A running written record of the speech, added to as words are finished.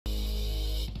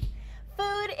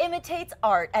imitates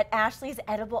art at Ashley's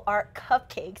Edible Art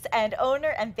Cupcakes, and owner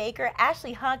and baker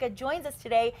Ashley Haga joins us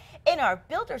today in our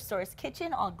Builder Source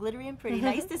kitchen, all glittery and pretty.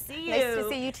 Nice to see you. Nice to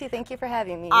see you too. Thank you for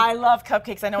having me. I love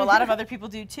cupcakes. I know a lot of other people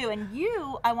do too. And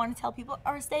you, I want to tell people,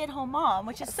 are a stay-at-home mom,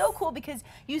 which is so cool because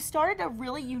you started a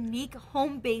really unique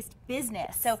home-based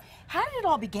business. So how did it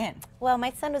all begin? Well,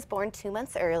 my son was born 2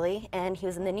 months early, and he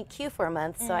was in the NICU for a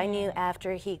month. So I knew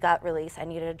after he got released, I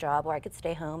needed a job where I could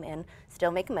stay home and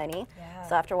still make money. Yeah.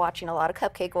 So after watching a lot of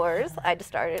Cupcake Wars, I just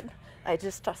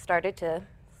started to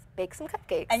bake some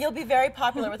cupcakes. And you'll be very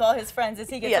popular with all his friends as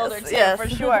he gets older too, yes. for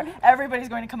sure. Everybody's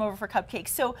going to come over for cupcakes.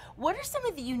 So what are some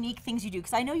of the unique things you do?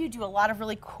 Because I know you do a lot of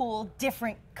really cool,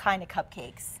 different kind of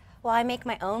cupcakes. Well, I make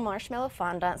my own marshmallow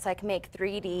fondant, so I can make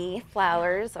 3D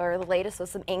flowers, or the latest was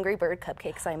some Angry Bird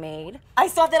cupcakes I made. I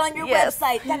saw that on your Yes.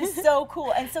 website. That is so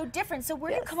cool and so different. So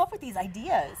where do you come up with these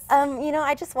ideas? You know,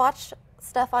 I just watch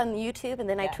stuff on YouTube, and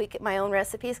then I Yeah. tweak my own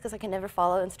recipes because I can never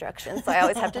follow instructions, so I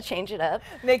always have to change it up.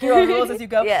 Make your own rules as you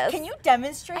go. Yes. Can you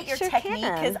demonstrate your sure technique?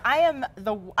 can. Because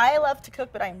I love to cook,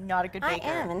 but I'm not a good baker.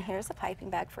 I am, and here's a piping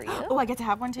bag for you. Oh, I get to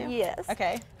have one too? Yes.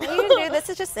 Okay. You can do this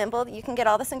is just simple. You can get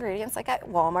all this ingredients like at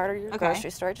Walmart or your grocery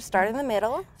store. Just start in the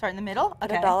middle. Start in the middle?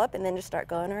 Put a dollop, and then just start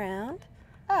going around.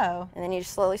 Oh. And then you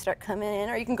just slowly start coming in,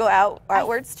 or you can go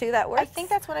outwards too. That works. I think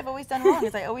that's what I've always done wrong,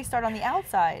 is I always start on the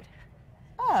outside.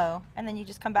 Oh, and then you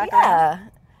just come back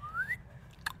around.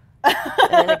 And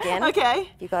then again, Okay.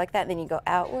 you go like that, and then you go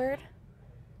outward.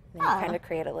 And then Ah. you kind of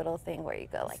create a little thing where you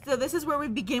go like. So this is where we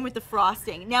begin with the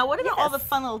frosting. Now, what about all the Yes.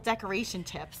 fun little decoration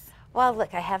tips? Well,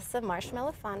 look, I have some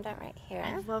marshmallow fondant right here.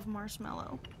 I love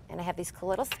marshmallow. And I have these cool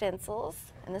little stencils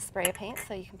and the spray paint,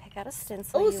 so you can pick out a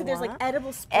stencil Oh, you so there's like want.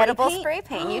 edible spray Edible paint? spray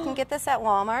paint. You can get this at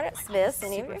Walmart, at Smith's.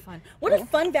 and Super even- fun. What a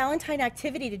fun Valentine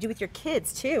activity to do with your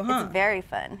kids too, huh? It's very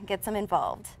fun. Gets them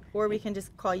involved. Or we can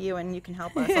just call you and you can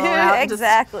help us all out. And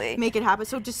Exactly. just make it happen.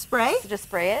 So just spray? So just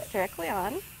spray it directly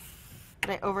on. Did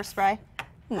I overspray?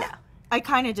 No. I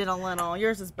kind of did a little.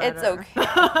 Yours is better. It's okay.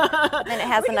 Then it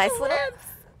has Look a at nice the little. lips.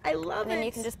 I love And it. then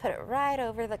you can just put it right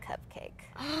over the cupcake.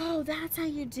 Oh, that's how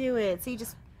you do it. So you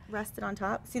just rest it on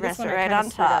top. See, Rest this one it I right kinda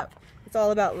on screwed top. up. It's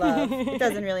all about love. It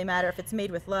doesn't really matter if it's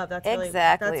made with love. That's really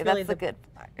Exactly. That's really the good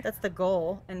part. That's the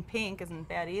goal. And pink isn't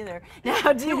bad either.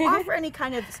 Now, do you offer any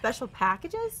kind of special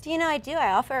packages? Do you know I do?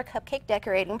 I offer a cupcake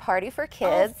decorating party for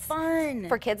kids. Oh, fun.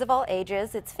 For kids of all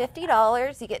ages. It's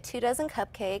 $50. You get 2 dozen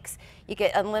cupcakes. You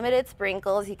get unlimited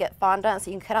sprinkles. You get fondant,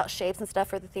 so you can cut out shapes and stuff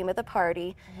for the theme of the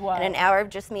party. Wow. And an hour of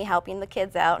just me helping the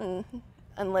kids out and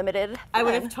unlimited I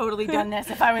would have totally done this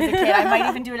if I was a kid. I might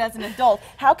even do it as an adult.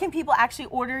 How can people actually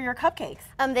order your cupcakes?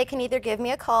 They can either give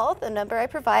me a call, the number I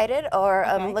provided, or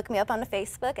Okay. look me up on the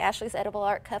Facebook, Ashley's Edible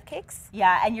Art Cupcakes.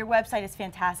 Yeah, and your website is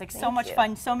fantastic. So Thank much you.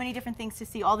 fun, so many different things to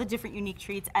see, all the different unique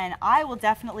treats, and I will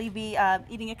definitely be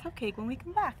eating a cupcake when we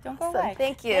come back. Don't go Awesome. away.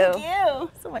 Thank you. Thank you.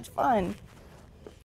 So much fun.